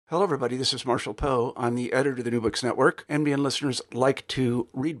Hello, everybody. This is Marshall Poe. I'm the editor of the New Books Network. NBN listeners like to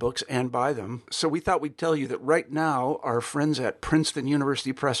read books and buy them. So we thought we'd tell you that right now, our friends at Princeton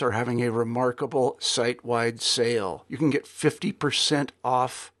University Press are having a remarkable site-wide sale. You can get 50%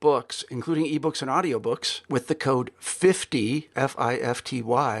 off books, including ebooks and audiobooks, with the code 50,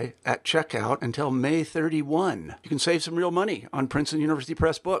 F-I-F-T-Y, at checkout until May 31. You can save some real money on Princeton University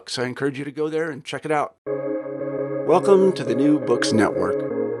Press books. I encourage you to go there and check it out. Welcome to the New Books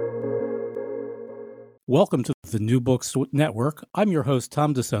Network. Welcome to the New Books Network. I'm your host,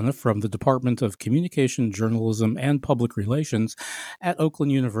 Tom DeSena from the Department of Communication, Journalism, and Public Relations at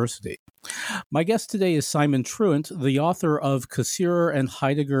Oakland University. My guest today is Simon Truant, the author of Cassirer and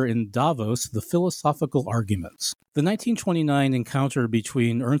Heidegger in Davos, The Philosophical Arguments. The 1929 encounter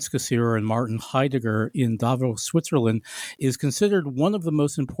between Ernst Cassirer and Martin Heidegger in Davos, Switzerland, is considered one of the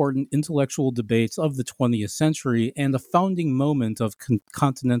most important intellectual debates of the 20th century and a founding moment of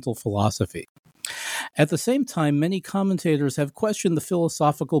continental philosophy. At the same time, many commentators have questioned the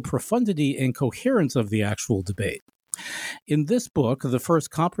philosophical profundity and coherence of the actual debate. In this book, the first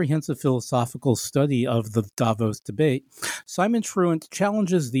comprehensive philosophical study of the Davos debate, Simon Truant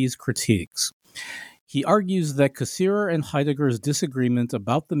challenges these critiques. He argues that Cassirer and Heidegger's disagreement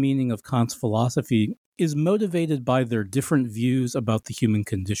about the meaning of Kant's philosophy is motivated by their different views about the human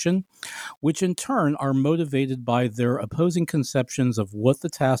condition, which in turn are motivated by their opposing conceptions of what the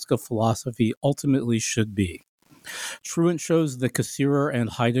task of philosophy ultimately should be. Truant shows that Cassirer and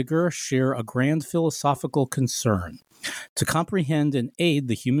Heidegger share a grand philosophical concern to comprehend and aid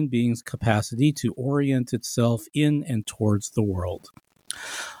the human being's capacity to orient itself in and towards the world.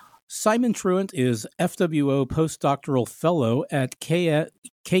 Simon Truant is FWO postdoctoral fellow at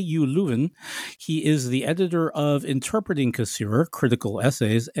KU Leuven. He is the editor of Interpreting Cassirer, Critical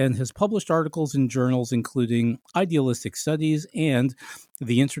Essays, and has published articles in journals including Idealistic Studies and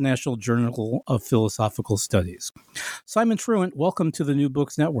the International Journal of Philosophical Studies. Simon Truant, welcome to the New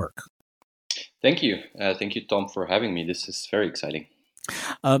Books Network. Thank you. Thank you, Tom, for having me. This is very exciting.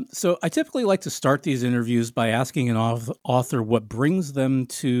 So I typically like to start these interviews by asking an author what brings them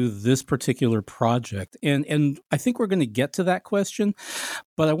to this particular project. And I think we're going to get to that question,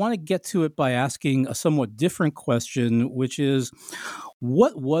 but I want to get to it by asking a somewhat different question, which is,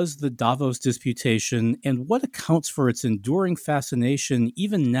 what was the Davos Disputation and what accounts for its enduring fascination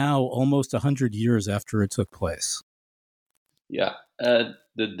even now, almost 100 years after it took place? Yeah,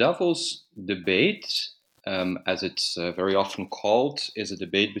 the Davos debate, as it's very often called, is a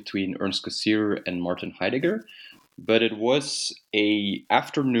debate between Ernst Cassirer and Martin Heidegger, but it was an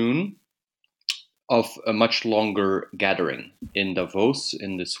afternoon of a much longer gathering in Davos,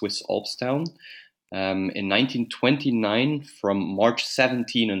 in the Swiss Alps town. In 1929, from March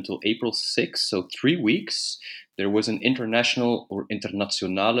 17 until April 6, so 3 weeks, there was an international or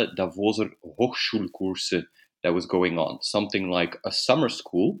internationale Davoser Hochschulkurse that was going on, something like a summer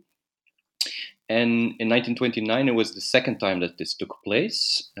school. And in 1929, it was the second time that this took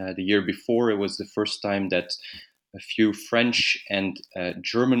place. The year before, it was the first time that a few French and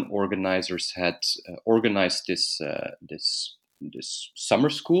German organizers had organized this summer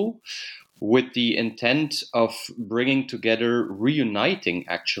school with the intent of bringing together, reuniting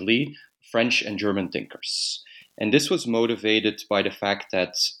actually, French and German thinkers. And this was motivated by the fact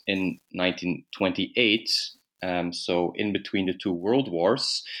that in 1928, so in between the two world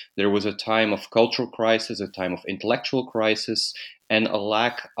wars, there was a time of cultural crisis, a time of intellectual crisis, and a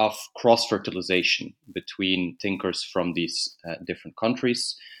lack of cross-fertilization between thinkers from these different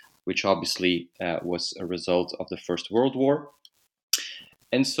countries, which obviously was a result of the First World War.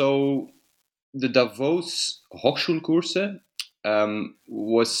 And so the Davos Hochschulkurse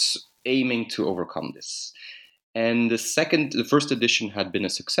was aiming to overcome this. And the first edition had been a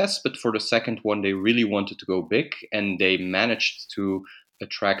success, but for the second one, they really wanted to go big, and they managed to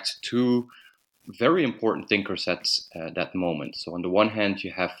attract two very important thinkers at that moment. So on the one hand,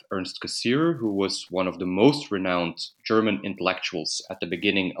 you have Ernst Cassirer, who was one of the most renowned German intellectuals at the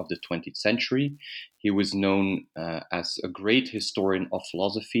beginning of the 20th century. He was known as a great historian of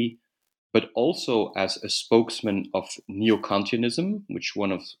philosophy, but also as a spokesman of Neo-Kantianism, which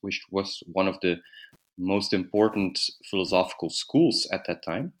was one of the most important philosophical schools at that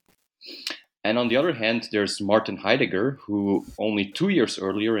time. And on the other hand, there's Martin Heidegger, who only 2 years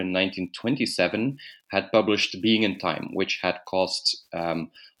earlier, in 1927, had published Being and Time, which had caused a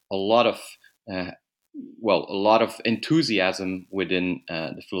lot of enthusiasm within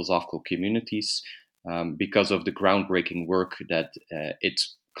the philosophical communities because of the groundbreaking work that it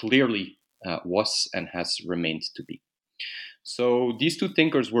clearly was and has remained to be. So these two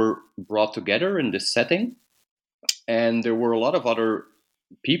thinkers were brought together in this setting, and there were a lot of other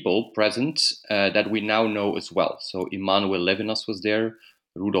people present that we now know as well. So Immanuel Levinas was there,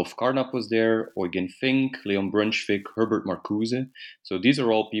 Rudolf Carnap was there, Eugen Fink, Leon Brunswick, Herbert Marcuse. So these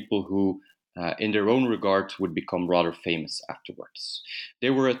are all people who, in their own regard, would become rather famous afterwards. They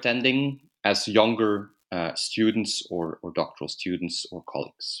were attending as younger students or doctoral students or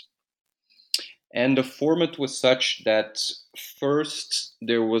colleagues. And the format was such that first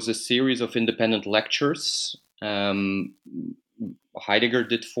there was a series of independent lectures. Heidegger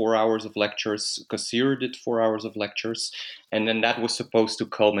did 4 hours of lectures, Cassirer did 4 hours of lectures, and then that was supposed to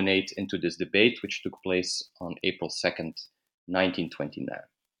culminate into this debate, which took place on April 2nd, 1929.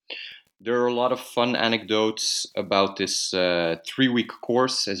 There are a lot of fun anecdotes about this 3-week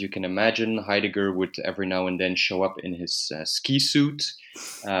course. As you can imagine, Heidegger would every now and then show up in his ski suit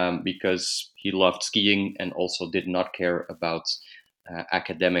because he loved skiing and also did not care about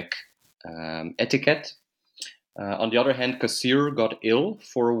academic etiquette. On the other hand, Cassirer got ill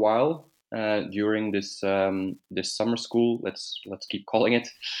for a while during this summer school. Let's keep calling it.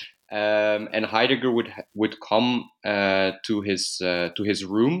 And Heidegger would come to his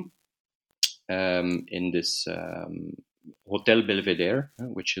room in this Hotel Belvedere,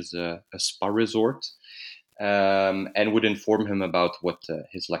 which is a spa resort, and would inform him about what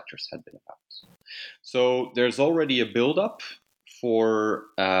his lectures had been about. So there's already a build-up for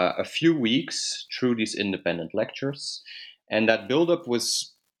a few weeks through these independent lectures. And that build-up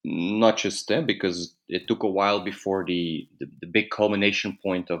was not just because it took a while before the big culmination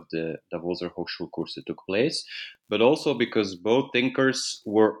point of the Davoser Hochschulkurse took place, but also because both thinkers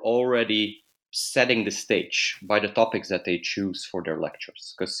were already setting the stage by the topics that they choose for their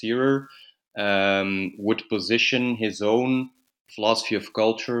lectures. Cassirer would position his own philosophy of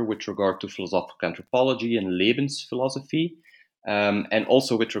culture with regard to philosophical anthropology and Lebensphilosophie, and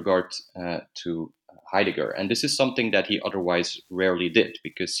also with regard to Heidegger. And this is something that he otherwise rarely did,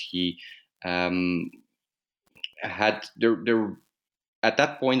 because he had there at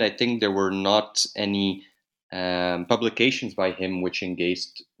that point, I think there were not any publications by him which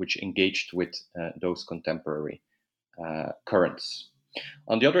engaged with those contemporary currents.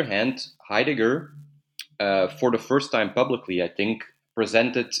 On the other hand, Heidegger, for the first time publicly, I think,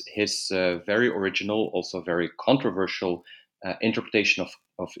 presented his very original, also very controversial interpretation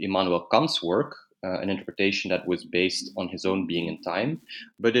of Immanuel Kant's work, an interpretation that was based on his own being in time.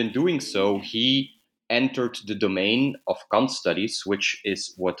 But in doing so, he entered the domain of Kant studies, which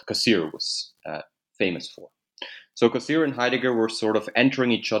is what Cassirer was famous for. So Cassirer and Heidegger were sort of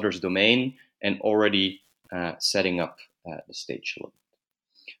entering each other's domain and already setting up the stage a little bit.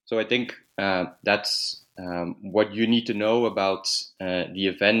 So I think that's what you need to know about the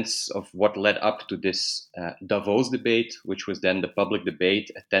events of what led up to this Davos debate, which was then the public debate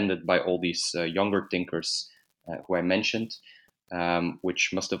attended by all these younger thinkers who I mentioned,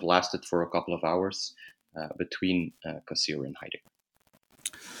 which must have lasted for a couple of hours between Cassirer and Heidegger.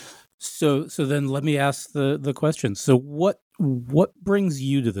 So then let me ask the question. So what brings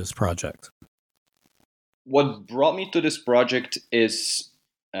you to this project? What brought me to this project is,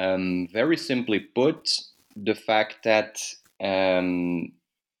 very simply put, the fact that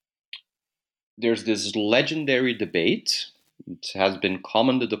there's this legendary debate. It has been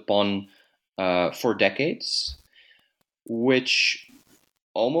commented upon for decades, which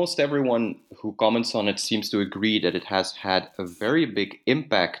almost everyone who comments on it seems to agree that it has had a very big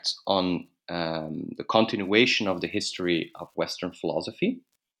impact on the continuation of the history of Western philosophy.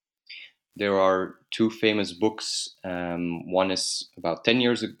 There are two famous books. One is about 10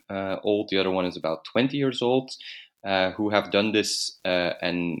 years old. The other one is about 20 years old, who have done this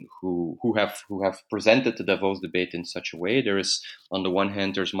and who have presented the Davos debate in such a way. There is, on the one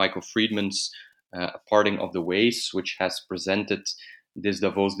hand, there's Michael Friedman's Parting of the Ways, which has presented this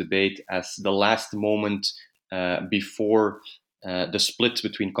Davos debate as the last moment before the split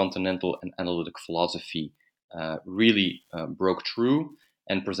between continental and analytic philosophy really broke through,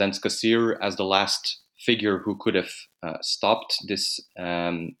 and presents Cassirer as the last figure who could have stopped this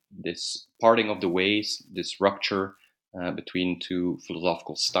parting of the ways, this rupture between two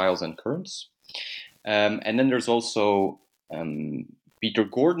philosophical styles and currents. And then there's also Peter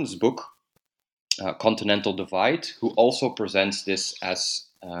Gordon's book, Continental Divide, who also presents this as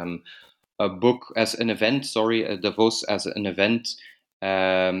Davos as an event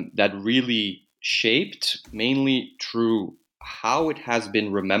that really shaped, mainly through how it has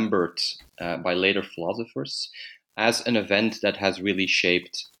been remembered by later philosophers, as an event that has really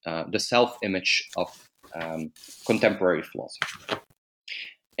shaped the self-image of contemporary philosophy.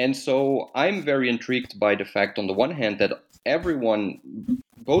 And so I'm very intrigued by the fact, on the one hand, that everyone,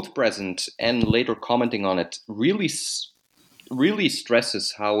 both present and later commenting on it, really really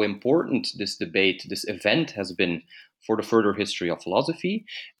stresses how important this debate, this event has been for the further history of philosophy.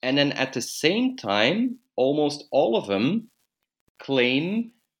 And then at the same time, almost all of them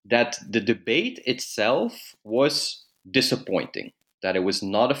claim that the debate itself was disappointing, that it was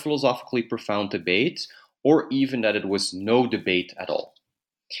not a philosophically profound debate, or even that it was no debate at all.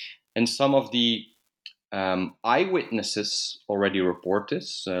 And some of the eyewitnesses already report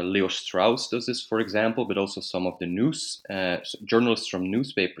this. Leo Strauss does this, for example, but also some of the news journalists from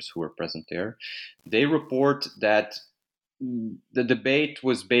newspapers who were present there. They report that the debate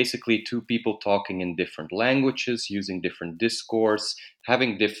was basically two people talking in different languages, using different discourse,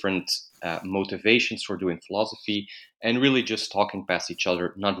 having different motivations for doing philosophy, and really just talking past each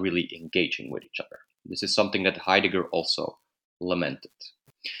other, not really engaging with each other. This is something that Heidegger also lamented.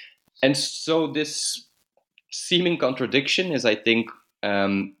 And so this seeming contradiction is, I think,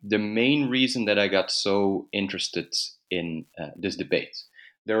 the main reason that I got so interested in this debate.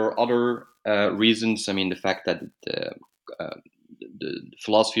 There are other reasons. I mean, the fact that the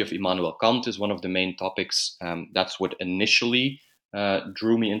philosophy of Immanuel Kant is one of the main topics. That's what initially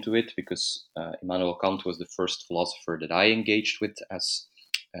drew me into it, because Immanuel Kant was the first philosopher that I engaged with as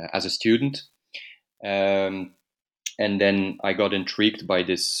a student. And then I got intrigued by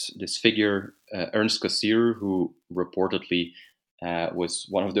this figure, Ernst Cassirer, who reportedly was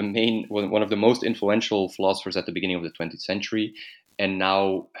one of the most influential philosophers at the beginning of the 20th century, and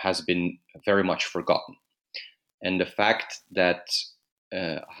now has been very much forgotten. And the fact that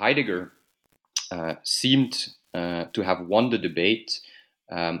Heidegger seemed to have won the debate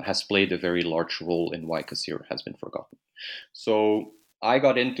has played a very large role in why Cassirer has been forgotten. So I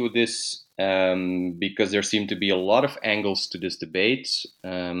got into this because there seemed to be a lot of angles to this debate,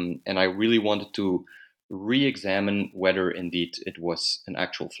 and I really wanted to re-examine whether indeed it was an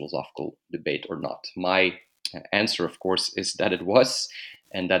actual philosophical debate or not. My answer, of course, is that it was,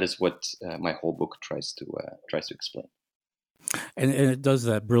 and that is what my whole book tries to explain. And it does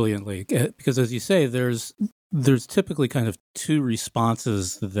that brilliantly, because, as you say, there's typically kind of two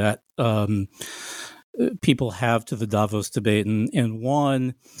responses that people have to the Davos debate, and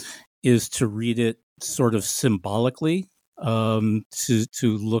one is to read it sort of symbolically, to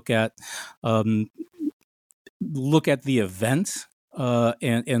look at the event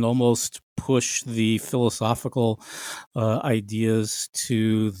and almost push the philosophical ideas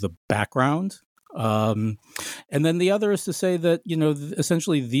to the background. And then the other is to say that,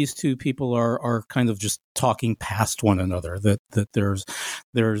 essentially these two people are kind of just talking past one another, that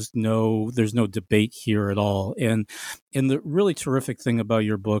there's no debate here at all. And the really terrific thing about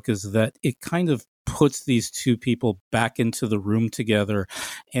your book is that it kind of puts these two people back into the room together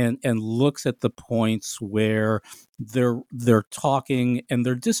and looks at the points where they're talking and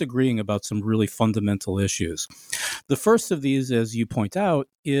they're disagreeing about some really fundamental issues. The first of these, as you point out,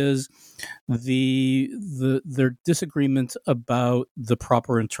 is their disagreement about the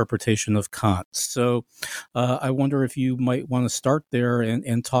proper interpretation of Kant. So I wonder if you might want to start there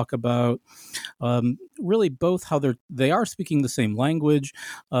and talk about really both how they are speaking the same language,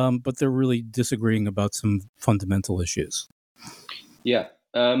 but they're really disagreeing about some fundamental issues. Yeah.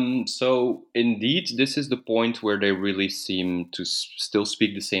 So indeed, this is the point where they really seem to still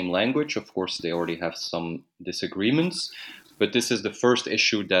speak the same language. Of course, they already have some disagreements, but this is the first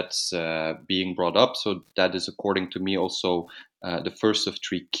issue that's being brought up. So that is, according to me, also the first of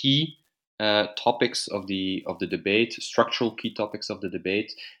three key topics of the debate, structural key topics of the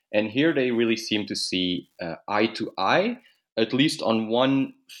debate. And here they really seem to see eye to eye, at least on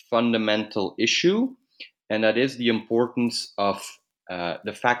one fundamental issue, and that is the importance of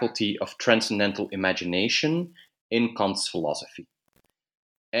the faculty of transcendental imagination in Kant's philosophy.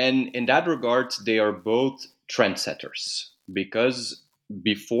 And in that regard, they are both trendsetters, because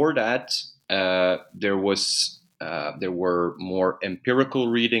before that, there were more empirical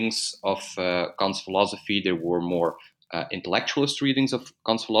readings of Kant's philosophy. There were more intellectualist readings of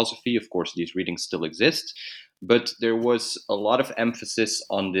Kant's philosophy. Of course, these readings still exist, but there was a lot of emphasis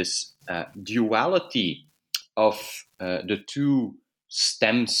on this duality of the two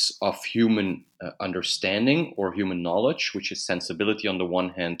stems of human understanding or human knowledge, which is sensibility on the one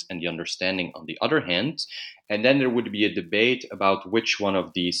hand and the understanding on the other hand. And then there would be a debate about which one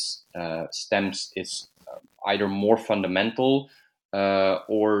of these stems is either more fundamental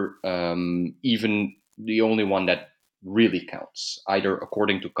or even the only one that really counts, either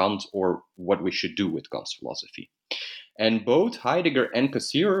according to Kant or what we should do with Kant's philosophy. And both Heidegger and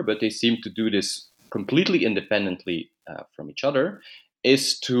Cassirer, but they seem to do this completely independently from each other,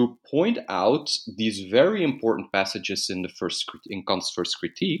 is to point out these very important passages in Kant's first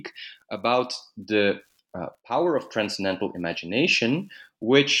critique about the power of transcendental imagination,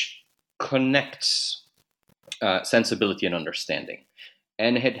 which connects sensibility and understanding.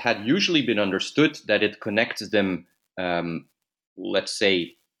 And it had usually been understood that it connects them, let's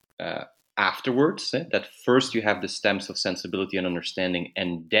say, afterwards, that first you have the stems of sensibility and understanding,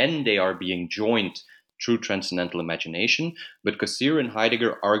 and then they are being joined through transcendental imagination. But Cassirer and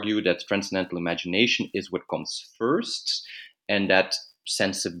Heidegger argue that transcendental imagination is what comes first, and that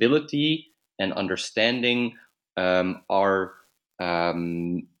sensibility and understanding are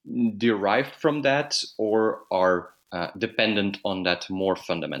derived from that, or are dependent on that more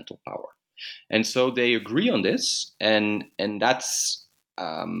fundamental power. And so they agree on this, and that's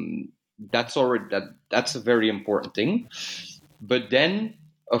already that's a very important thing. But then,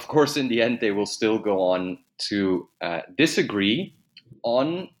 of course, in the end, they will still go on to disagree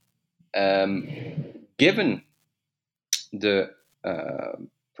on, given the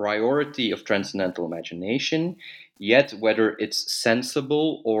priority of transcendental imagination, yet whether its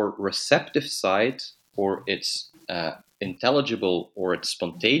sensible or receptive side, or its intelligible or its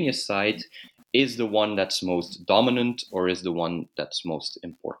spontaneous side, is the one that's most dominant, or is the one that's most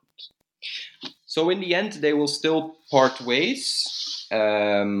important. So in the end, they will still part ways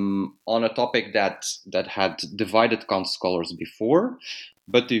on a topic that had divided Kant scholars before,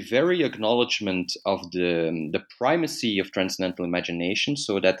 but the very acknowledgement of the primacy of transcendental imagination,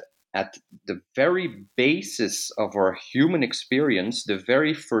 so that at the very basis of our human experience, the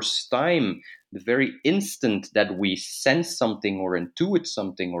very first time, the very instant that we sense something or intuit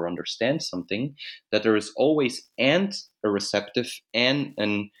something or understand something, that there is always and a receptive and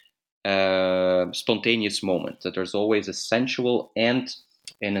an spontaneous moment, that there's always a sensual and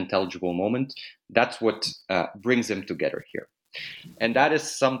an intelligible moment. That's what brings them together here. And that is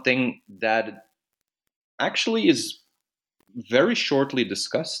something that actually is very shortly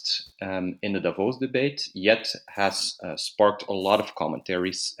discussed in the Davos debate, yet has sparked a lot of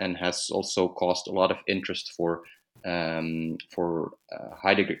commentaries and has also caused a lot of interest for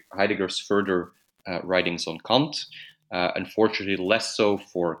Heidegger's further writings on Kant. Unfortunately, less so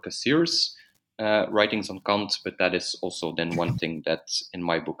for Cassirer's writings on Kant, but that is also then one thing that in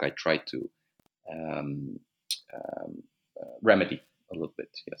my book I try to remedy a little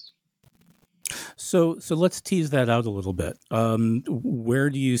bit. Yes. So let's tease that out a little bit. Where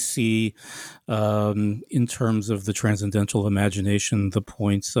do you see, in terms of the transcendental imagination, the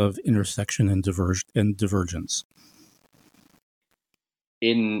points of intersection and divergence?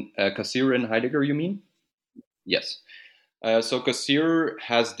 In Cassirer and Heidegger, you mean? Yes. So Cassirer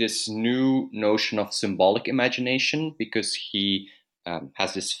has this new notion of symbolic imagination, because he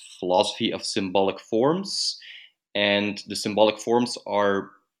has this philosophy of symbolic forms, and the symbolic forms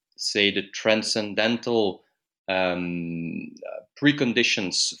are, say, the transcendental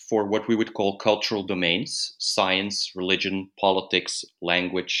preconditions for what we would call cultural domains: science, religion, politics,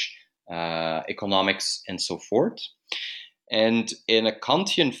 language, economics, and so forth. And in a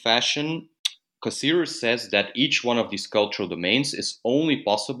Kantian fashion, Cassirer says that each one of these cultural domains is only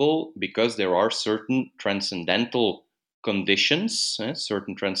possible because there are certain transcendental conditions,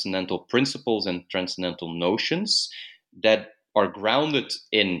 certain transcendental principles and transcendental notions that are grounded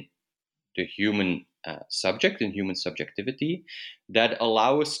in the human subject, in human subjectivity, that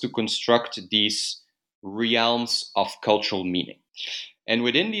allow us to construct these realms of cultural meaning. And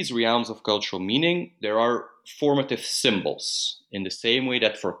within these realms of cultural meaning, there are formative symbols, in the same way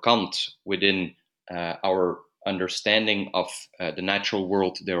that for Kant, within our understanding of the natural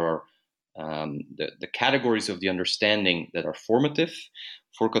world, there are the categories of the understanding that are formative.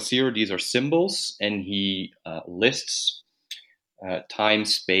 For Cassirer, these are symbols, and he lists time,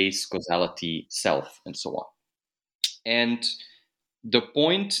 space, causality, self, and so on. And the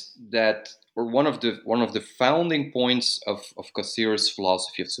point that, or one of the founding points of Cassirer's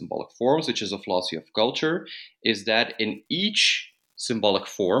philosophy of symbolic forms, which is a philosophy of culture, is that in each symbolic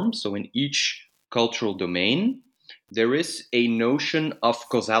form, so in each cultural domain, there is a notion of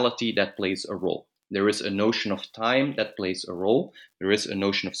causality that plays a role. There is a notion of time that plays a role. There is a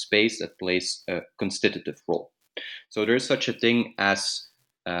notion of space that plays a constitutive role. So there is such a thing as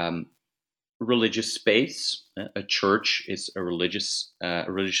religious space. A church is a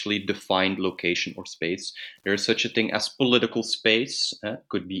religiously defined location or space. There is such a thing as political space.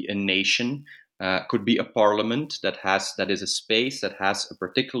 Could be a nation, could be a parliament that is a space that has a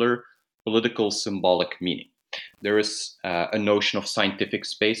particular political symbolic meaning. There is a notion of scientific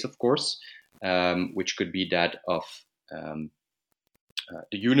space, of course, which could be that of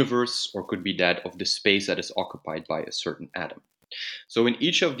the universe, or could be that of the space that is occupied by a certain atom. So in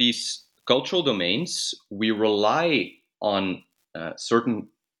each of these cultural domains, we rely on certain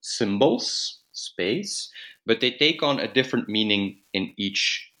symbols, space, but they take on a different meaning in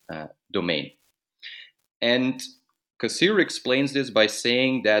each domain. And Cassirer explains this by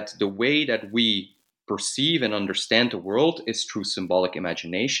saying that the way that we perceive and understand the world is through symbolic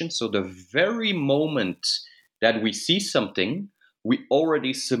imagination. So the very moment that we see something, we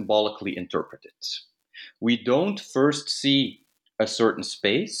already symbolically interpret it. We don't first see a certain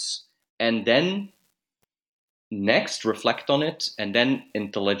space and then next reflect on it and then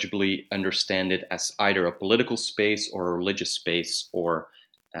intelligibly understand it as either a political space or a religious space or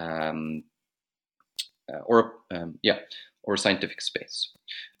a scientific space.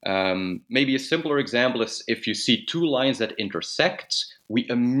 Maybe a simpler example is if you see two lines that intersect, we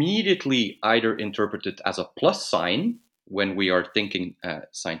immediately either interpret it as a plus sign when we are thinking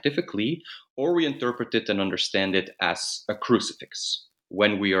scientifically, or we interpret it and understand it as a crucifix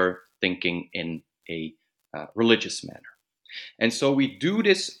when we are thinking in a religious manner. And so we do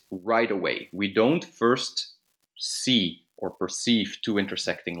this right away. We don't first see or perceive two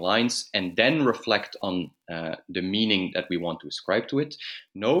intersecting lines and then reflect on the meaning that we want to ascribe to it.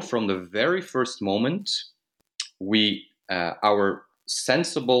 No, from the very first moment, our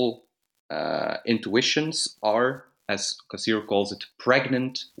sensible intuitions are, as Cassirer calls it,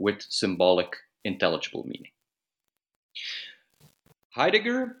 pregnant with symbolic, intelligible meaning.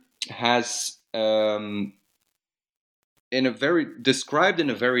 Heidegger has described in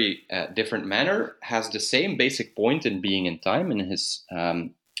a very different manner, has the same basic point in Being and Time in his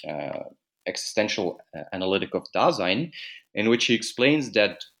existential analytic of Dasein, in which he explains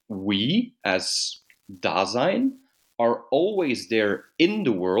that we, as Dasein, are always there in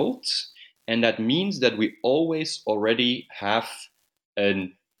the world, and that means that we always already have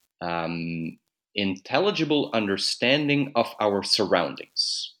an intelligible understanding of our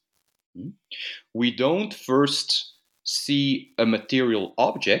surroundings. We don't first see a material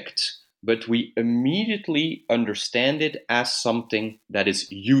object, but we immediately understand it as something that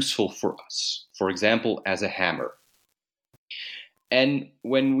is useful for us. For example, as a hammer. And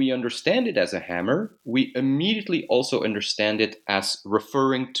when we understand it as a hammer, we immediately also understand it as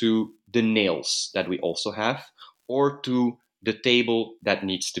referring to the nails that we also have, or to the table that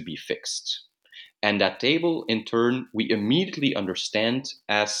needs to be fixed. And that table, in turn, we immediately understand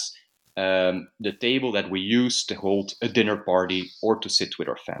as the table that we use to hold a dinner party or to sit with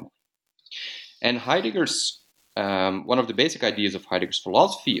our family. And Heidegger's, one of the basic ideas of Heidegger's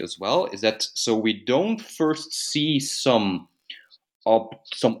philosophy as well is that so we don't first see some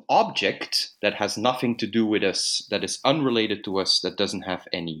object that has nothing to do with us, that is unrelated to us, that doesn't have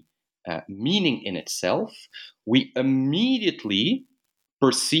any meaning in itself. We immediately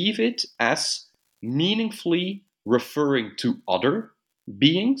perceive it as meaningfully referring to other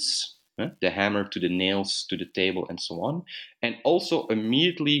beings, the hammer to the nails to the table and so on, and also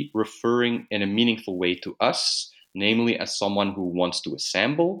immediately referring in a meaningful way to us, namely as someone who wants to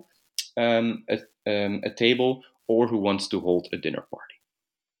assemble a table or who wants to hold a dinner party.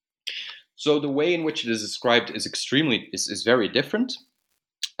 So the way in which it is described is very different,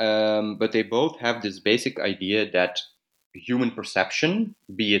 but they both have this basic idea that human perception,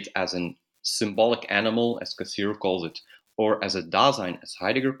 be it as a symbolic animal, as Cassirer calls it, or as a Dasein, as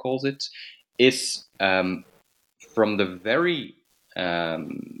Heidegger calls it, is in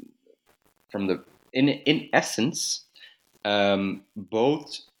essence,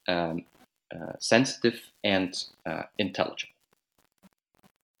 both sensitive and intelligent.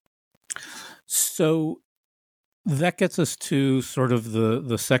 So that gets us to sort of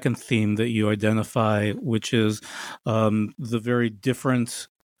the second theme that you identify, which is the very different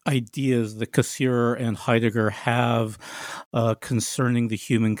ideas that Cassirer and Heidegger have concerning the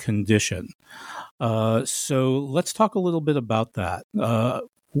human condition. So let's talk a little bit about that.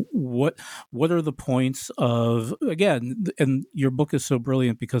 What are the points of, again, and your book is so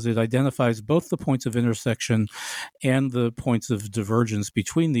brilliant because it identifies both the points of intersection and the points of divergence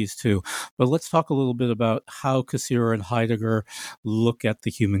between these two. But let's talk a little bit about how Cassirer and Heidegger look at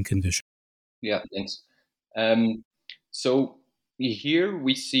the human condition. Yeah, thanks. So here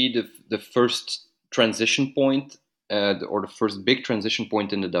we see the first transition point, or the first big transition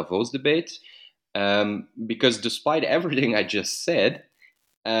point in the Davos debate, because despite everything I just said,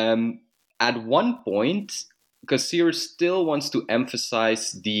 at one point, Cassirer still wants to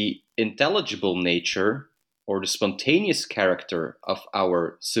emphasize the intelligible nature or the spontaneous character of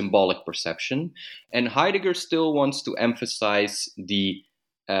our symbolic perception, and Heidegger still wants to emphasize the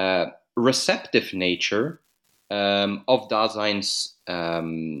receptive nature of Dasein's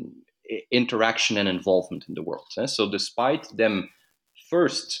interaction and involvement in the world. So despite them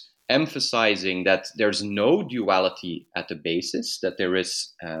first emphasizing that there's no duality at the basis, that there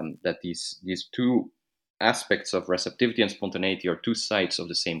is that these two aspects of receptivity and spontaneity are two sides of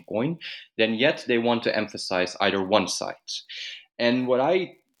the same coin, then yet they want to emphasize either one side. And what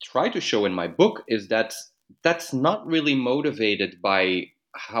I try to show in my book is that that's not really motivated by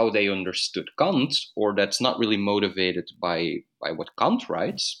how they understood Kant, or that's not really motivated by what Kant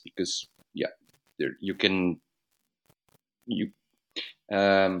writes, because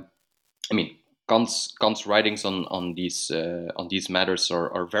Kant's writings on these matters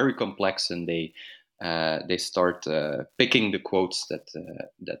are very complex, and they start picking the quotes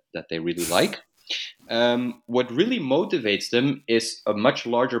that they really like. What really motivates them is a much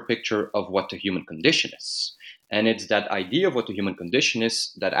larger picture of what the human condition is. And it's that idea of what the human condition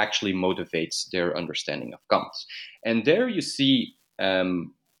is that actually motivates their understanding of Kant. And there you see,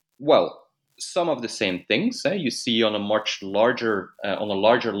 some of the same things. You see on a much larger,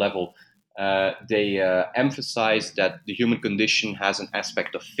 level, they emphasize that the human condition has an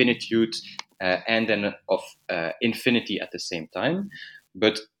aspect of finitude and then of infinity at the same time.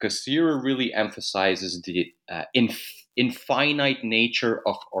 But Cassirer really emphasizes the infinite nature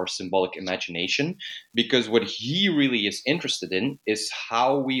of our symbolic imagination, because what he really is interested in is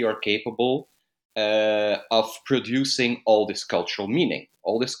how we are capable of producing all this cultural meaning.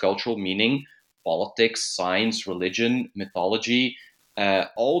 All this cultural meaning, politics, science, religion, mythology,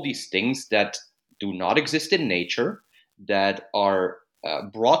 all these things that do not exist in nature, that are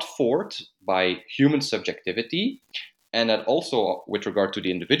brought forth by human subjectivity, and that also, with regard to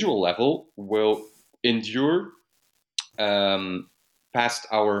the individual level, will endure past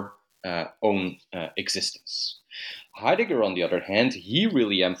our own existence. Heidegger, on the other hand, he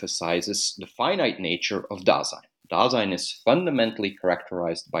really emphasizes the finite nature of Dasein. Dasein is fundamentally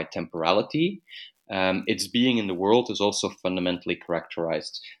characterized by temporality. Its being in the world is also fundamentally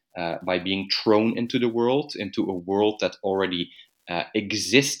characterized by being thrown into the world, into a world that already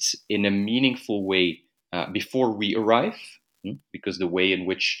exists in a meaningful way before we arrive, because the way in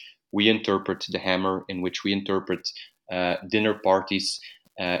which we interpret the hammer, in which we interpret dinner parties,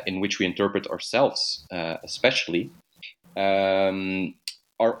 in which we interpret ourselves especially,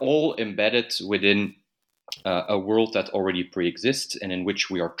 are all embedded within a world that already pre-exists and in which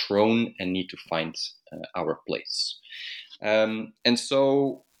we are thrown and need to find our place. And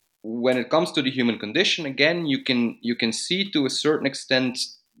so when it comes to the human condition, again, you can see to a certain extent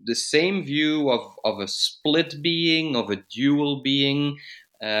the same view of a split being, of a dual being,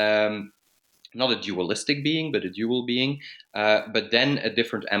 not a dualistic being, but a dual being, but then a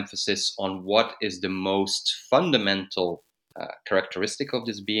different emphasis on what is the most fundamental characteristic of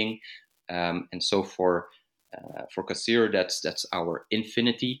this being. And so for Cassirer, that's our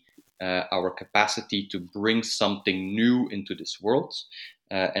infinity, our capacity to bring something new into this world.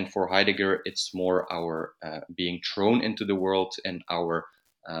 And for Heidegger, it's more our being thrown into the world and our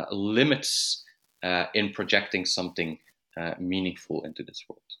limits in projecting something meaningful into this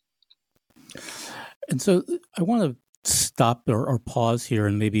world. And so I want to stop or pause here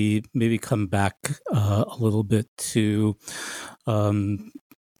and maybe come back a little bit to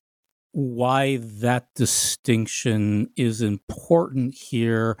why that distinction is important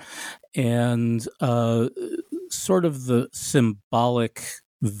here, and sort of the symbolic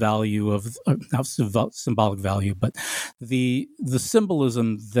value of not symbolic value, but the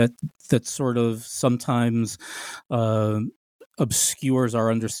symbolism that sort of sometimes obscures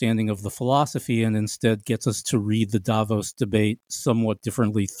our understanding of the philosophy and instead gets us to read the Davos debate somewhat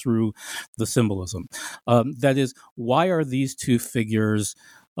differently through the symbolism. That is, why are these two figures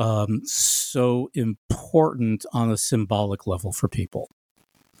so important on a symbolic level for people?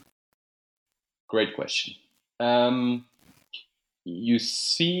 Great question. You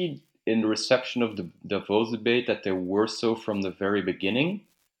see in the reception of the Davos debate that they were so from the very beginning.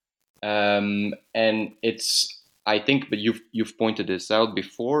 And it's, I think, but you've pointed this out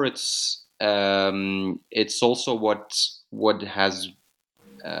before. It's also what has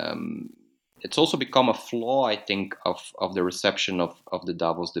it's also become a flaw, I think, of the reception of the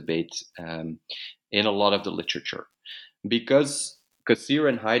Davos debate in a lot of the literature, because Cassirer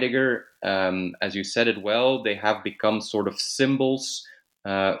and Heidegger, as you said it well, they have become sort of symbols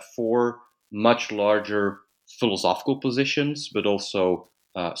for much larger philosophical positions, but also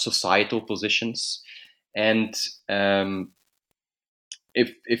societal positions. And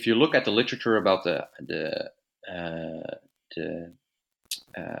if you look at the literature about the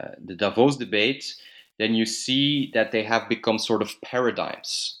Davos debate, then you see that they have become sort of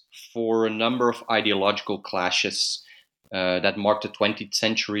paradigms for a number of ideological clashes that marked the 20th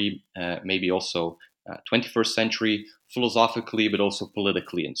century, maybe also 21st century, philosophically, but also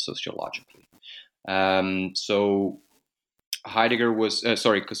politically and sociologically. So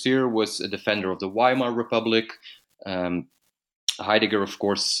Cossire was a defender of the Weimar Republic. Heidegger, of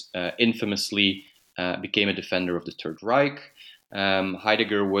course, infamously became a defender of the Third Reich.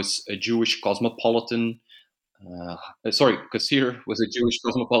 Heidegger was a Jewish cosmopolitan. Cossire was a Jewish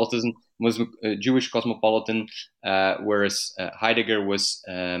cosmopolitan, whereas Heidegger was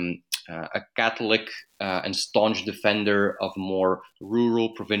a Catholic and staunch defender of more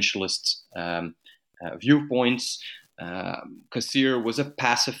rural provincialist viewpoints. Cossire was a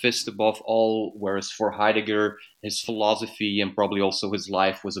pacifist above all, whereas for Heidegger, his philosophy and probably also his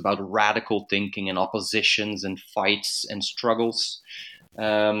life was about radical thinking and oppositions and fights and struggles.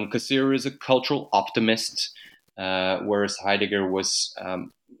 Cossire is a cultural optimist, whereas Heidegger was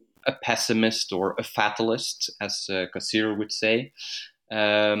a pessimist or a fatalist, as Cossire would say.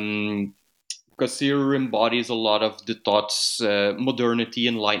 Cossire embodies a lot of the thoughts, modernity,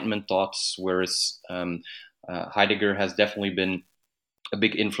 Enlightenment thoughts, whereas Heidegger has definitely been a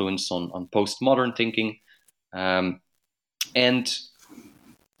big influence on postmodern thinking. And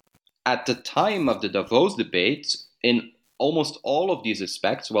at the time of the Davos debate, in almost all of these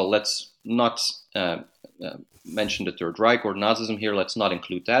aspects, well, let's not mention the Third Reich or Nazism here, let's not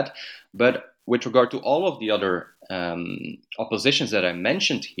include that. But with regard to all of the other oppositions that I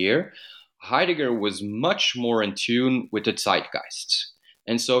mentioned here, Heidegger was much more in tune with the zeitgeist.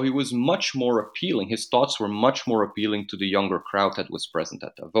 And so he was much more appealing. His thoughts were much more appealing to the younger crowd that was present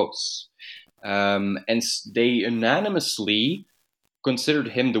at Davos. And they unanimously considered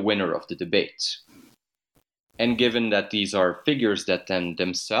him the winner of the debate. And given that these are figures that then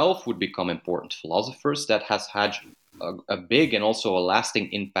themselves would become important philosophers, that has had a big and also a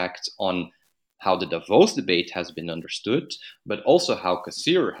lasting impact on how the Davos debate has been understood, but also how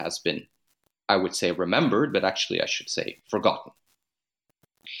Cossire has been, I would say, remembered, but actually I should say forgotten.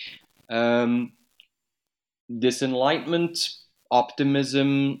 This Enlightenment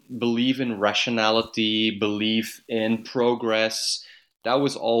optimism, belief in rationality, belief in progress, that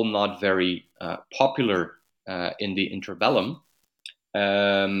was all not very popular in the interbellum,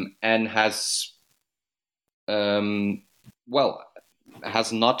 and has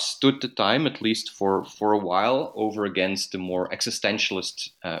not stood the time, at least for a while, over against the more existentialist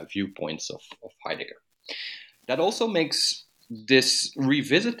viewpoints of Heidegger. That also makes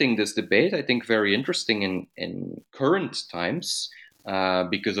revisiting this debate, I think, very interesting in current times,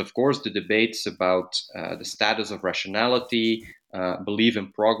 because, of course, the debates about the status of rationality, belief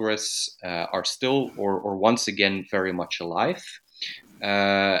in progress, are still, or once again, very much alive.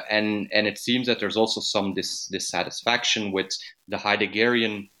 And it seems that there's also some dissatisfaction with the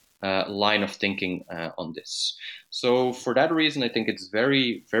Heideggerian line of thinking on this. So for that reason, I think it's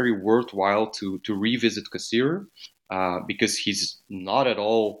very, very worthwhile to revisit Cossire, because he's not at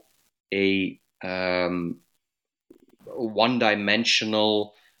all a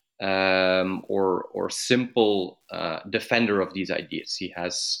one-dimensional or simple defender of these ideas. He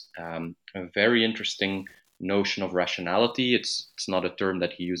has a very interesting notion of rationality. It's not a term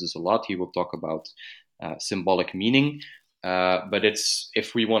that he uses a lot. He will talk about symbolic meaning, but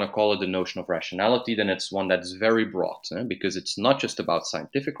if we want to call it the notion of rationality, then it's one that's very broad, because it's not just about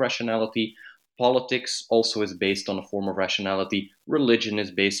scientific rationality. Politics also is based on a form of rationality. Religion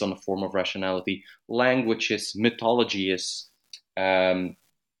is based on a form of rationality. Language is, mythology is. And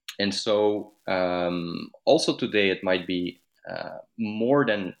so also today it might be more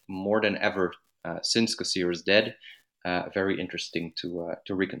than ever since Cossire is dead, very interesting to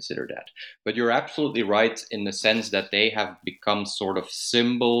reconsider that. But you're absolutely right in the sense that they have become sort of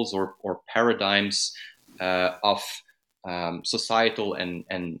symbols or paradigms of societal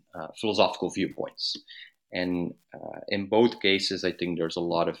and philosophical viewpoints. And in both cases, I think there's a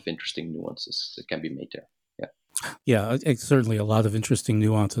lot of interesting nuances that can be made there. Yeah, it's certainly a lot of interesting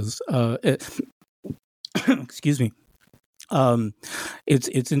nuances. Excuse me.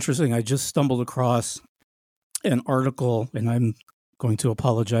 It's interesting. I just stumbled across an article, and I'm going to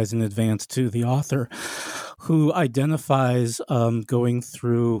apologize in advance to the author, who identifies going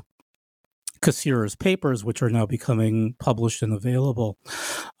through Cossire's papers, which are now becoming published and available,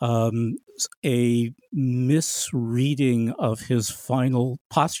 a misreading of his final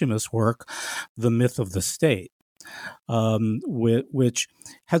posthumous work, The Myth of the State, which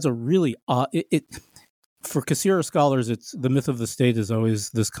has a really odd... For Cossire scholars, The Myth of the State is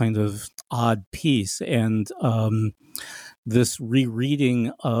always this kind of odd piece, and this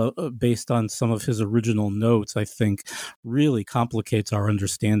rereading based on some of his original notes, I think, really complicates our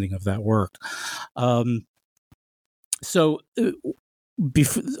understanding of that work. So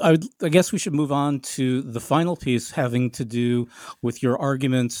I guess we should move on to the final piece having to do with your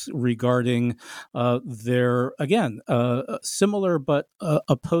arguments regarding their, again, similar but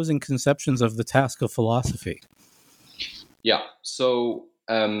opposing conceptions of the task of philosophy. Yeah. So,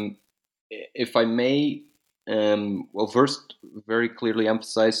 if I may, first, very clearly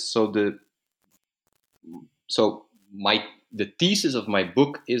emphasize. The thesis of my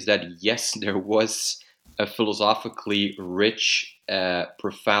book is that yes, there was a philosophically rich,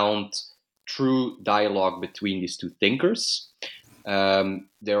 profound, true dialogue between these two thinkers.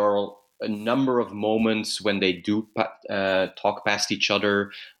 There are a number of moments when they do talk past each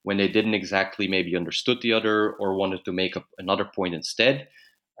other, when they didn't exactly maybe understood the other or wanted to make up another point instead.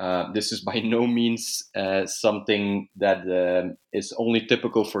 This is by no means something that is only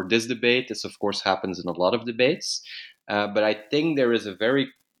typical for this debate. This, of course, happens in a lot of debates. But I think there's a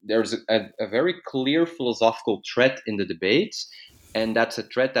very clear philosophical thread in the debate, and that's a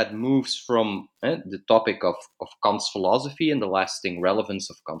thread that moves from the topic of Kant's philosophy and the lasting relevance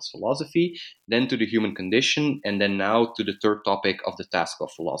of Kant's philosophy, then to the human condition, and then now to the third topic of the task of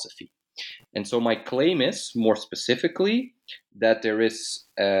philosophy. And so my claim is, more specifically, that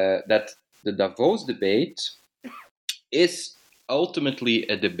that the Davos debate is ultimately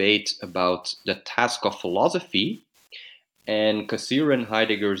a debate about the task of philosophy, and Cassirer and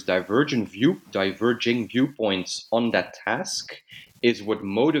Heidegger's diverging viewpoints on that task is what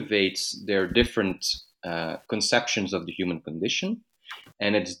motivates their different conceptions of the human condition.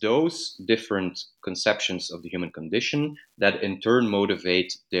 And it's those different conceptions of the human condition that in turn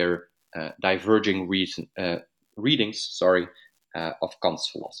motivate their diverging readings of Kant's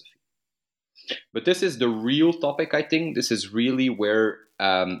philosophy. But this is the real topic, I think. This is really where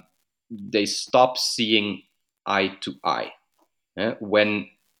they stop seeing eye to eye. When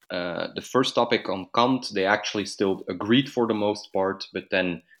the first topic on Kant, they actually still agreed for the most part, but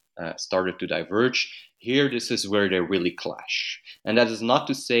then started to diverge. Here, this is where they really clash. And that is not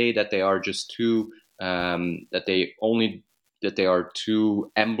to say that they are just two, that they are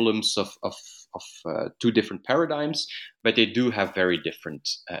two emblems of two different paradigms, but they do have very different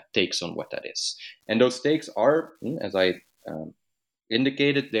takes on what that is. And those takes are, as I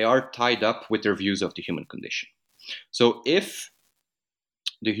indicated, they are tied up with their views of the human condition. So if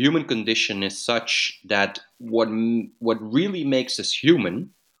the human condition is such that what really makes us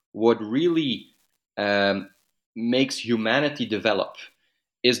human, what really makes humanity develop,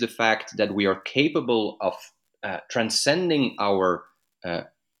 is the fact that we are capable of transcending our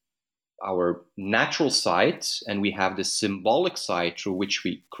natural side, and we have this symbolic side through which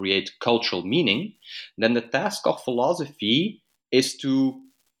we create cultural meaning, then the task of philosophy is to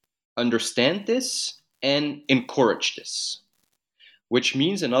understand this and encourage this. Which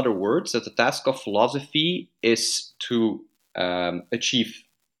means, in other words, that the task of philosophy is to achieve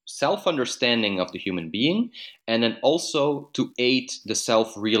self-understanding of the human being, and then also to aid the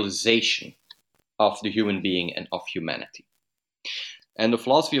self-realization of the human being and of humanity. And the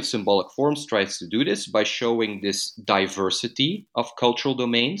philosophy of symbolic forms tries to do this by showing this diversity of cultural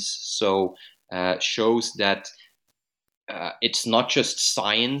domains. So shows that it's not just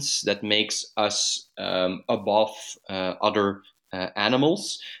science that makes us above other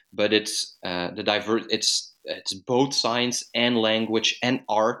animals, but it's both science and language and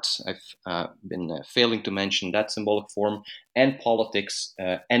art. I've been failing to mention that symbolic form, and politics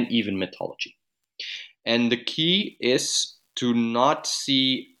and even mythology. And the key is to not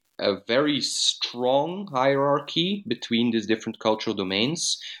see a very strong hierarchy between these different cultural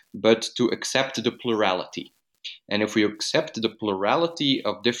domains, but to accept the plurality. And if we accept the plurality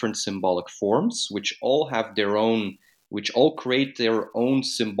of different symbolic forms, which all create their own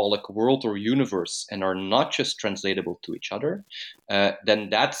symbolic world or universe and are not just translatable to each other, then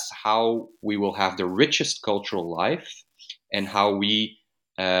that's how we will have the richest cultural life, and how we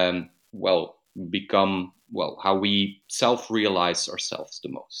how we self-realize ourselves the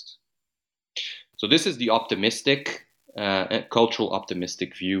most. So this is the optimistic, cultural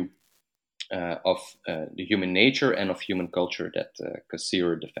optimistic view of the human nature and of human culture that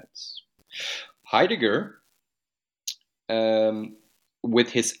Cassirer defends. Heidegger, with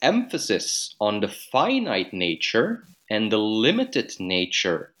his emphasis on the finite nature and the limited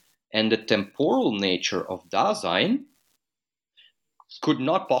nature and the temporal nature of Dasein, could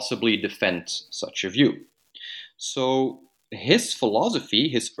not possibly defend such a view. So his philosophy,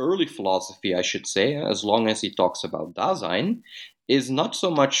 his early philosophy, I should say, as long as he talks about Dasein, is not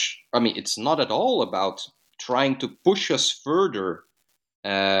so much, it's not at all about trying to push us further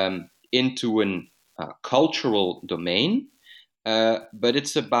into a cultural domain, but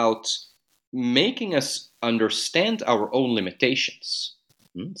it's about making us understand our own limitations.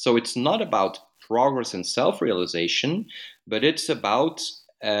 So it's not about progress and self-realization, but it's about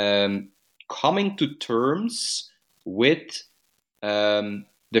coming to terms with the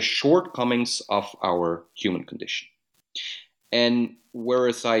shortcomings of our human condition. And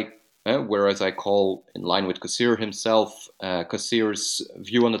whereas I call, in line with Cassirer himself, Cassirer's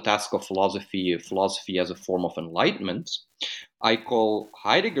view on the task of philosophy as a form of enlightenment, I call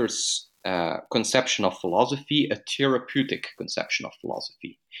Heidegger's conception of philosophy a therapeutic conception of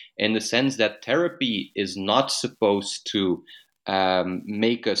philosophy, in the sense that therapy is not supposed to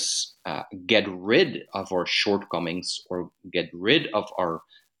make us get rid of our shortcomings or get rid of our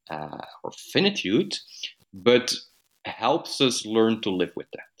finitude, but helps us learn to live with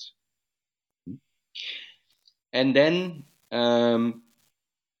that. And then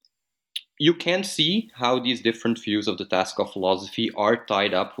you can see how these different views of the task of philosophy are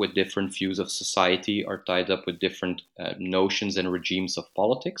tied up with different views of society, are tied up with different notions and regimes of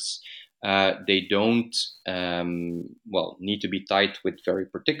politics. They don't, need to be tied with very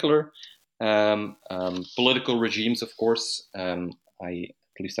particular political regimes, of course. At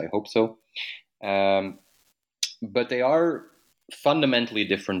least I hope so. But they are fundamentally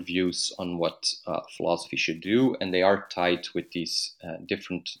different views on what philosophy should do, and they are tied with these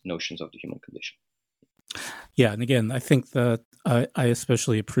different notions of the human condition. Yeah, and again, I think that I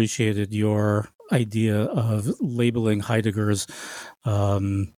especially appreciated your idea of labeling Heidegger's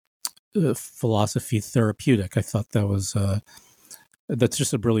philosophy therapeutic. I thought that was that's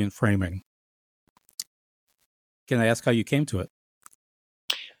just a brilliant framing. Can I ask how you came to it?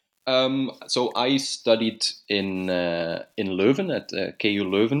 So I studied in Leuven at KU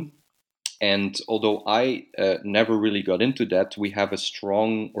Leuven, and although I never really got into that, we had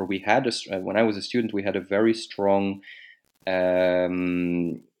when I was a student, we had a very strong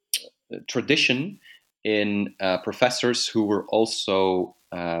tradition in professors who were also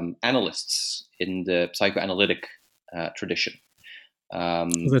analysts in the psychoanalytic tradition.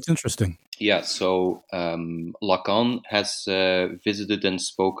 That's interesting. Yeah, so Lacan has visited and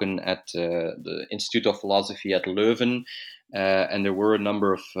spoken at the Institute of Philosophy at Leuven, and there were a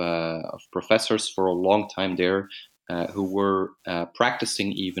number of professors for a long time there who were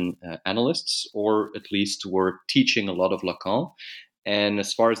practicing even analysts, or at least were teaching a lot of Lacan. And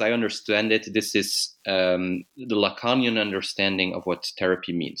as far as I understand it, this is the Lacanian understanding of what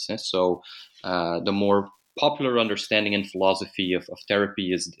therapy means. So the more popular understanding in philosophy of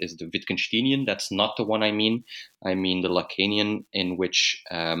therapy is the Wittgensteinian. That's not the one I mean. I mean the Lacanian, in which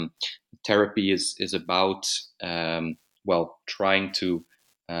therapy is about trying to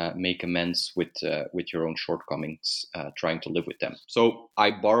make amends with your own shortcomings, trying to live with them. So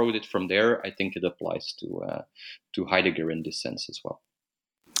I borrowed it from there. I think it applies to Heidegger in this sense as well.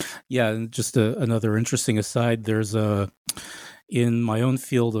 Yeah, and just another interesting aside. There's in my own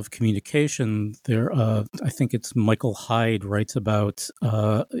field of communication, I think it's Michael Hyde writes about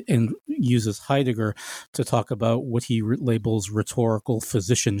and uses Heidegger to talk about what he labels rhetorical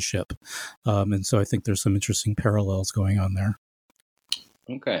physicianship, and so I think there's some interesting parallels going on there.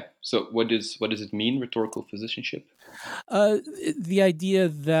 Okay, so what does it mean, rhetorical physicianship? The idea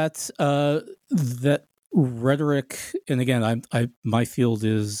that that rhetoric, and again, my field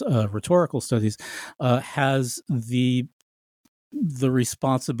is rhetorical studies, has the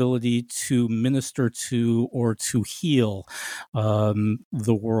responsibility to minister to or to heal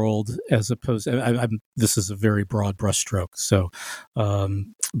the world, as opposed. This is a very broad brushstroke. So,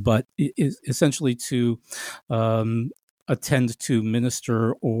 but essentially to attend to,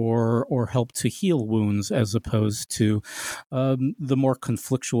 minister, or help to heal wounds, as opposed to the more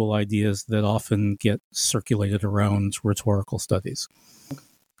conflictual ideas that often get circulated around rhetorical studies.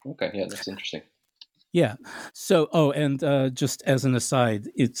 Okay, yeah, that's interesting. Yeah. So, and just as an aside,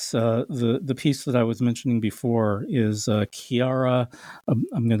 it's the piece that I was mentioning before is Chiara.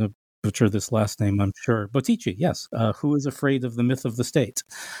 I'm going to butcher this last name, I'm sure. Bottici, yes. Who is Afraid of the Myth of the State?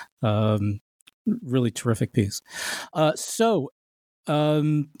 Really terrific piece. So,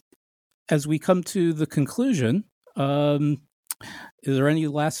 as we come to the conclusion, is there any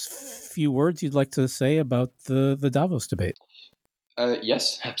last few words you'd like to say about the Davos debate?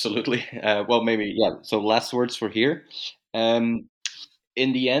 Yes, absolutely. So last words for here. In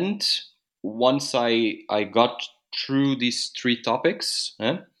the end, once I got through these three topics,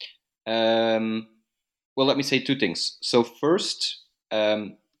 let me say two things. So first,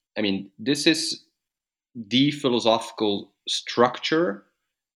 this is the philosophical structure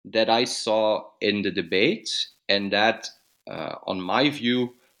that I saw in the debate, and that, on my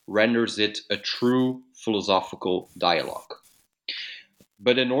view, renders it a true philosophical dialogue.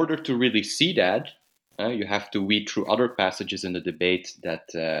 But in order to really see that, you have to weed through other passages in the debate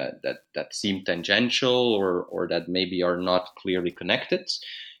that seem tangential or that maybe are not clearly connected.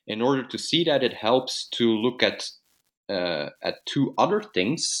 In order to see that, it helps to look at two other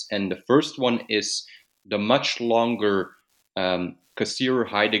things, and the first one is the much longer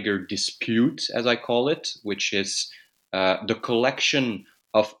Cassirer-Heidegger dispute, as I call it, which is the collection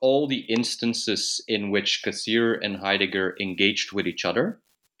of all the instances in which Cassirer and Heidegger engaged with each other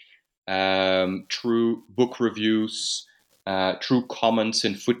through book reviews, through comments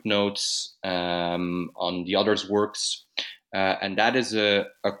and footnotes on the other's works. And that is a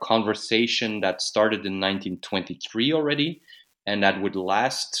conversation that started in 1923 already, and that would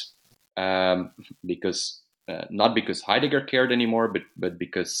last because not because Heidegger cared anymore, but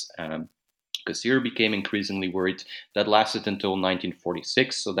because Cassirer became increasingly worried. That lasted until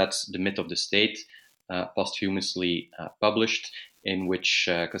 1946. So that's The Myth of the State, posthumously published, in which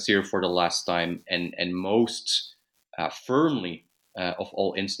Cassirer, for the last time and most firmly of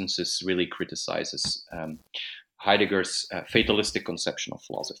all instances, really criticizes Heidegger's fatalistic conception of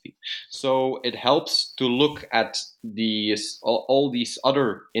philosophy. So it helps to look at all these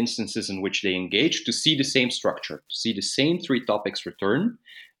other instances in which they engage to see the same structure, to see the same three topics return,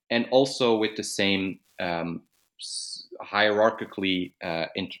 and also with the same hierarchical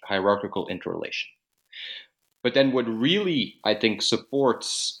interrelation. But then what really, I think,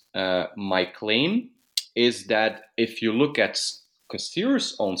 supports my claim is that if you look at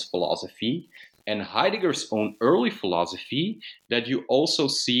Cassirer's own philosophy and Heidegger's own early philosophy, that you also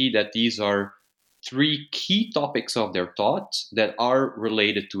see that these are three key topics of their thought that are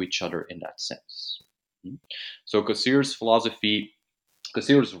related to each other in that sense. So Cassirer's philosophy,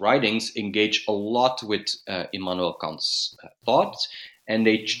 Cassirer's writings engage a lot with Immanuel Kant's thought, and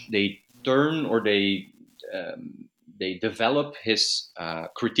they turn or they develop his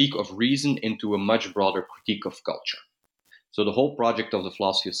critique of reason into a much broader critique of culture. So the whole project of the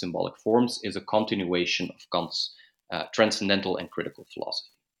philosophy of symbolic forms is a continuation of Kant's transcendental and critical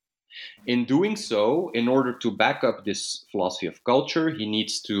philosophy. In doing so, in order to back up this philosophy of culture, he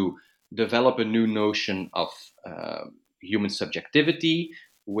needs to develop a new notion of human subjectivity,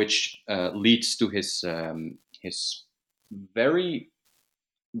 which leads to his very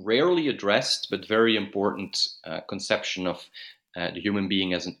rarely addressed but very important conception of the human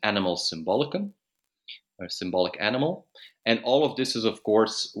being as an animal symbolicum, a symbolic animal. And all of this is, of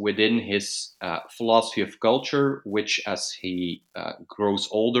course, within his philosophy of culture, which, as he grows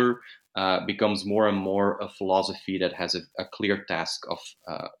older, becomes more and more a philosophy that has a clear task of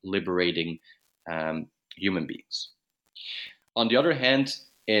liberating human beings. On the other hand,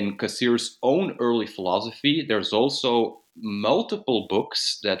 in Cassirer's own early philosophy, there's also multiple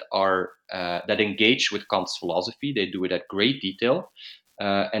books that are that engage with Kant's philosophy. They do it at great detail,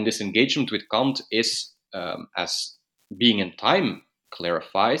 and this engagement with Kant is, as Being in Time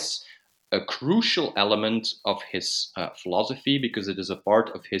clarifies, a crucial element of his philosophy, because it is a part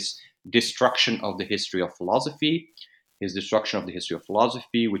of his destruction of the history of philosophy,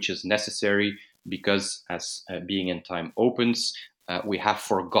 which is necessary because, as Being in Time opens, we have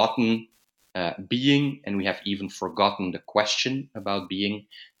forgotten being, and we have even forgotten the question about being.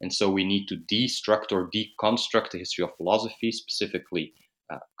 And so we need to destruct or deconstruct the history of philosophy, specifically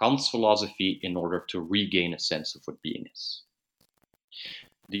Kant's philosophy, in order to regain a sense of what being is.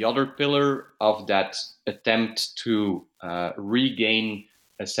 The other pillar of that attempt to regain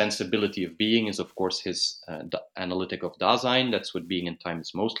a sensibility of being is, of course, his analytic of Dasein. That's what Being in Time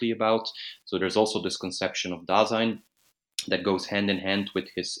is mostly about. So there's also this conception of Dasein that goes hand in hand with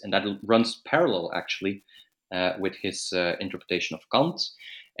his, and that runs parallel actually with his interpretation of Kant.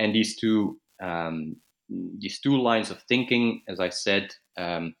 And these two lines of thinking, as I said,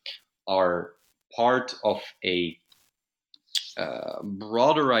 are part of a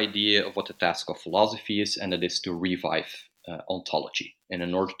broader idea of what the task of philosophy is, and it is to revive ontology. And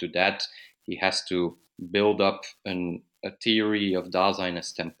in order to that, he has to build up a theory of Dasein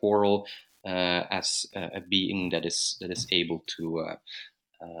as temporal, as a being that is able to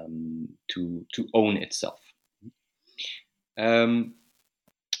own itself.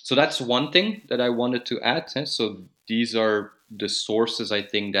 So that's one thing that I wanted to add. So these are the sources, I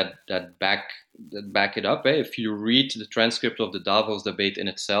think, that back it up. If you read the transcript of the Davos debate in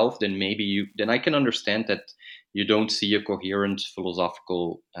itself, then then I can understand that you don't see a coherent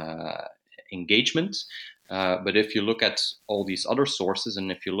philosophical engagement. But if you look at all these other sources,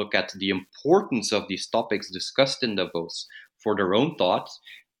 and if you look at the importance of these topics discussed in Davos for their own thought,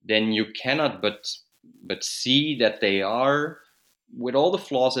 then you cannot but see that they are, with all the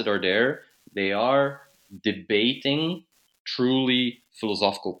flaws that are there, they are debating truly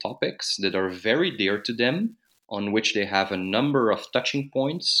philosophical topics that are very dear to them, on which they have a number of touching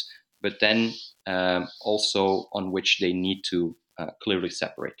points, but then also on which they need to clearly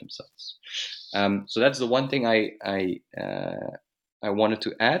separate themselves. So that's the one thing I wanted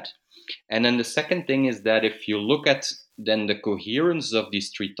to add. And then the second thing is that if you look at then the coherence of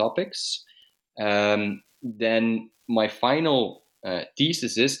these three topics, then my final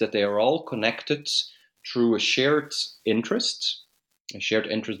thesis is that they are all connected through a shared interest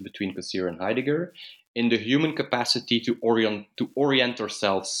between Cassirer and Heidegger in the human capacity to orient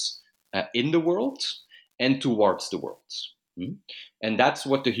ourselves in the world and towards the world. And that's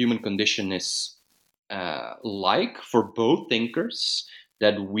what the human condition is like for both thinkers,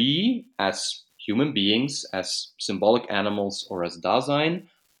 that we as human beings, as symbolic animals or as Dasein,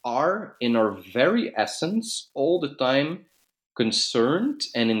 are in our very essence all the time concerned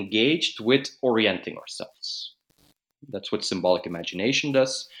and engaged with orienting ourselves. That's what symbolic imagination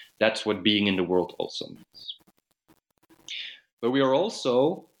does. That's what being in the world also means. But we are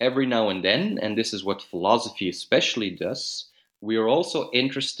also, every now and then, and this is what philosophy especially does, we are also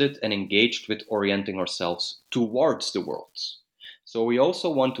interested and engaged with orienting ourselves towards the world. So we also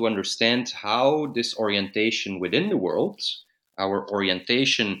want to understand how this orientation within the world, our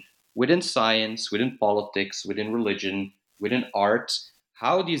orientation within science, within politics, within religion, within art,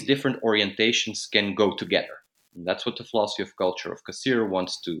 how these different orientations can go together. And that's what the philosophy of culture of Cassirer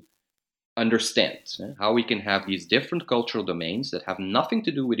wants to understand, how we can have these different cultural domains that have nothing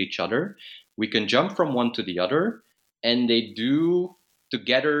to do with each other. We can jump from one to the other, and they do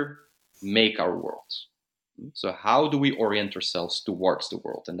together make our world. So how do we orient ourselves towards the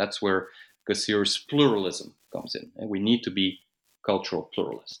world? And that's where Cassirer's pluralism comes in. And we need to be cultural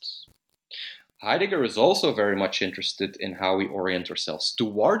pluralists. Heidegger is also very much interested in how we orient ourselves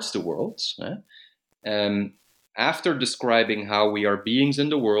towards the world. After describing how we are beings in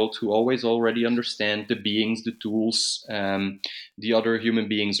the world who always already understand the beings, the tools, the other human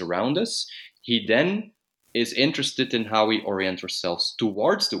beings around us, he then is interested in how we orient ourselves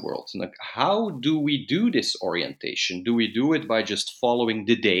towards the world. And like, how do we do this orientation? Do we do it by just following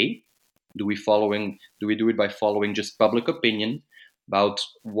the day? Do we do it by following just public opinion about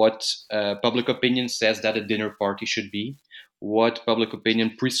what public opinion says that a dinner party should be? What public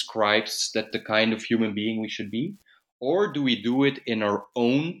opinion prescribes that the kind of human being we should be? Or do we do it in our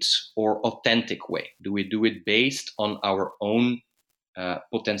own or authentic way? Do we do it based on our own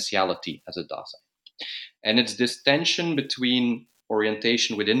potentiality as a Dasein? And it's this tension between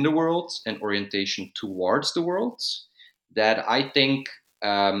orientation within the world and orientation towards the world that I think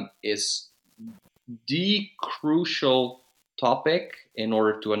is the crucial topic in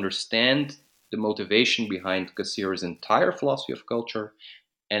order to understand the motivation behind Cassirer's entire philosophy of culture,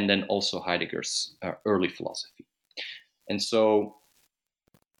 and then also Heidegger's early philosophy. And so,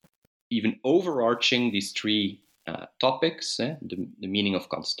 even overarching these three topics, the meaning of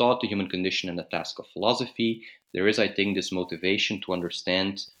Kant's thought, the human condition, and the task of philosophy, there is, I think, this motivation to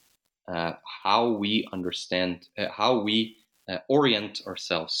understand how we orient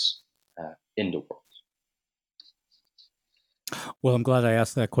ourselves in the world. Well, I'm glad I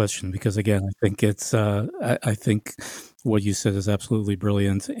asked that question because, again, I think it's. I think what you said is absolutely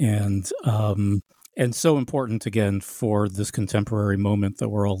brilliant and so important again for this contemporary moment that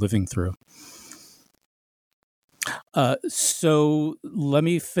we're all living through. So let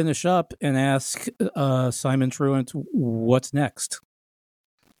me finish up and ask Simon Truant, what's next?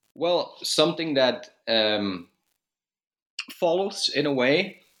 Well, something that follows in a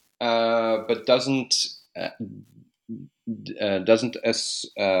way, but doesn't as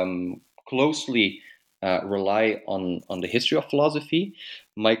closely rely on the history of philosophy.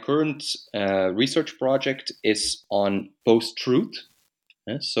 My current research project is on post-truth.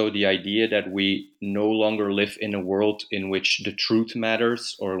 So the idea that we no longer live in a world in which the truth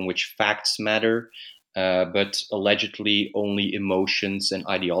matters or in which facts matter, but allegedly only emotions and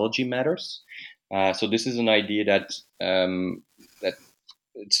ideology matters. So this is an idea that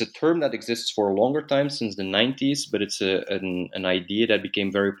it's a term that exists for a longer time, since the 90s, but it's an idea that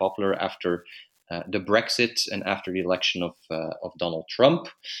became very popular after the Brexit and after the election of Donald Trump,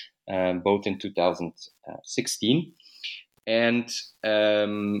 both in 2016. And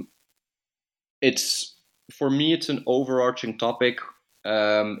it's, for me, it's an overarching topic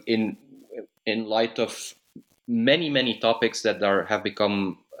in light of many topics that have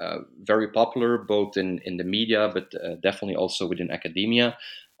become very popular, both in the media, but definitely also within academia.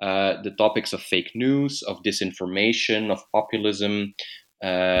 The topics of fake news, of disinformation, of populism,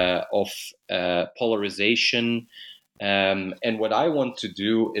 of polarization. And what I want to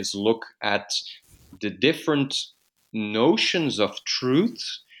do is look at the different notions of truth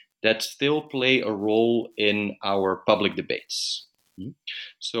that still play a role in our public debates.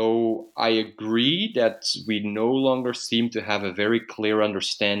 So I agree that we no longer seem to have a very clear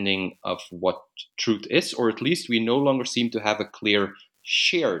understanding of what truth is, or at least we no longer seem to have a clear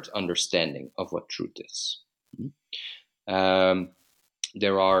shared understanding of what truth is.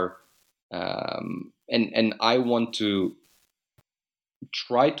 There are, and I want to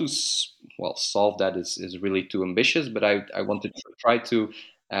try to, solve that is really too ambitious, but I want to try to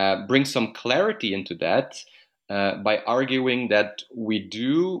bring some clarity into that by arguing that we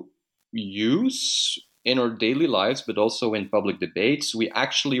do use in our daily lives, but also in public debates, we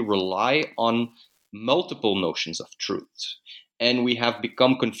actually rely on multiple notions of truth. And we have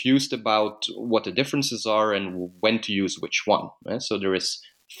become confused about what the differences are and when to use which one. Right? So there is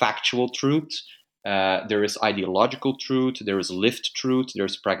factual truth, there is ideological truth, there is lived truth,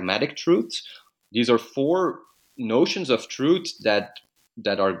 there's pragmatic truth. These are four notions of truth that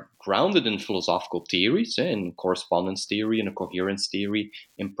are grounded in philosophical theories, in correspondence theory, in a coherence theory,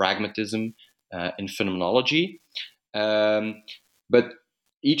 in pragmatism, in phenomenology. But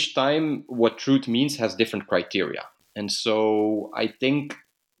each time what truth means has different criteria. And so I think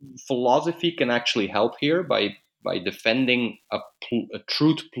philosophy can actually help here by defending a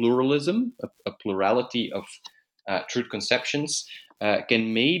truth pluralism, a plurality of truth conceptions,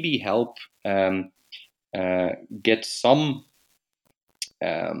 can maybe help get some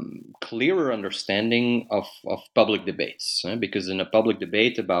clearer understanding of public debates. Because in a public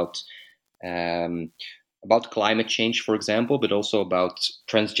debate about climate change, for example, but also about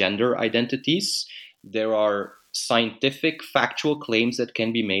transgender identities, there are scientific, factual claims that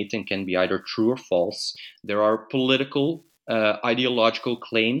can be made and can be either true or false. There are political, ideological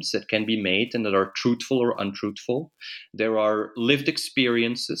claims that can be made and that are truthful or untruthful. There are lived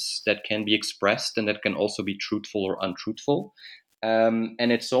experiences that can be expressed and that can also be truthful or untruthful. And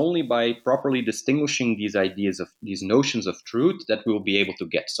it's only by properly distinguishing these ideas of these notions of truth that we'll be able to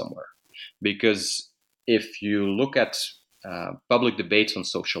get somewhere. Because if you look at public debates on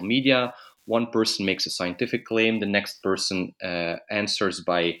social media, one person makes a scientific claim, the next person answers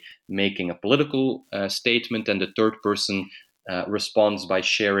by making a political statement, and the third person responds by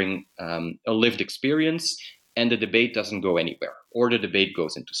sharing a lived experience, and the debate doesn't go anywhere, or the debate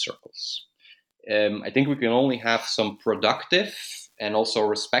goes into circles. I think we can only have some productive and also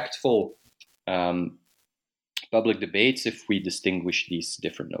respectful public debates if we distinguish these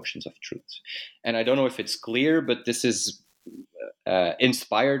different notions of truth. And I don't know if it's clear, but this is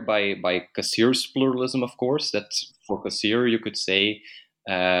inspired by Cassir's pluralism, of course. That for Cassir, you could say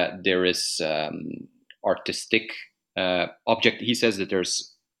there is artistic he says that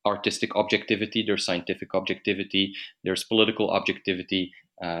there's artistic objectivity, there's scientific objectivity, there's political objectivity,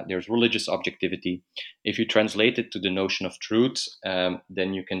 there's religious objectivity. If you translate it to the notion of truth,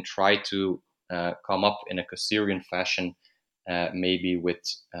 then you can try to come up in a Cassirian fashion, maybe with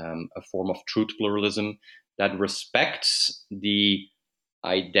a form of truth pluralism that respects the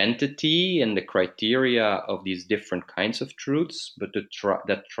identity and the criteria of these different kinds of truths, but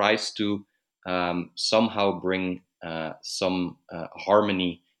that tries to somehow bring some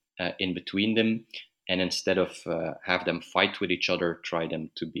harmony in between them, and instead of have them fight with each other, try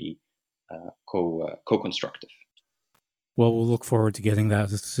them to be co-constructive. Well, we'll look forward to getting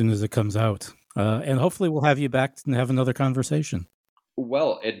that as soon as it comes out. And hopefully we'll have you back and have another conversation.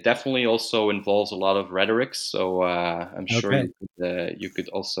 Well, it definitely also involves a lot of rhetoric, so I'm sure you could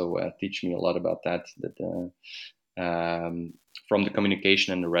also teach me a lot about that from the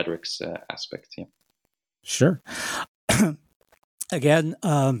communication and the rhetorics aspect. Yeah. Sure. Again,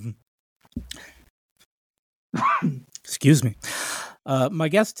 excuse me. My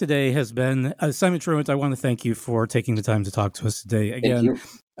guest today has been Simon Truant. I want to thank you for taking the time to talk to us today. Again,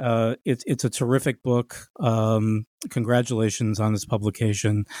 it's a terrific book. Congratulations on its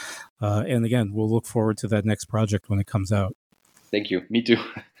publication. And again, we'll look forward to that next project when it comes out. Thank you. Me too.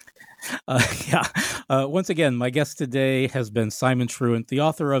 Once again, my guest today has been Simon Truant, the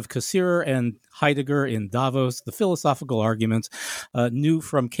author of Cassir and Heidegger in Davos, The Philosophical Argument, new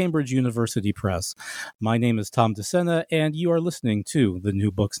from Cambridge University Press. My name is Tom DeSena, and you are listening to the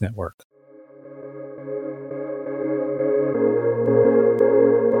New Books Network.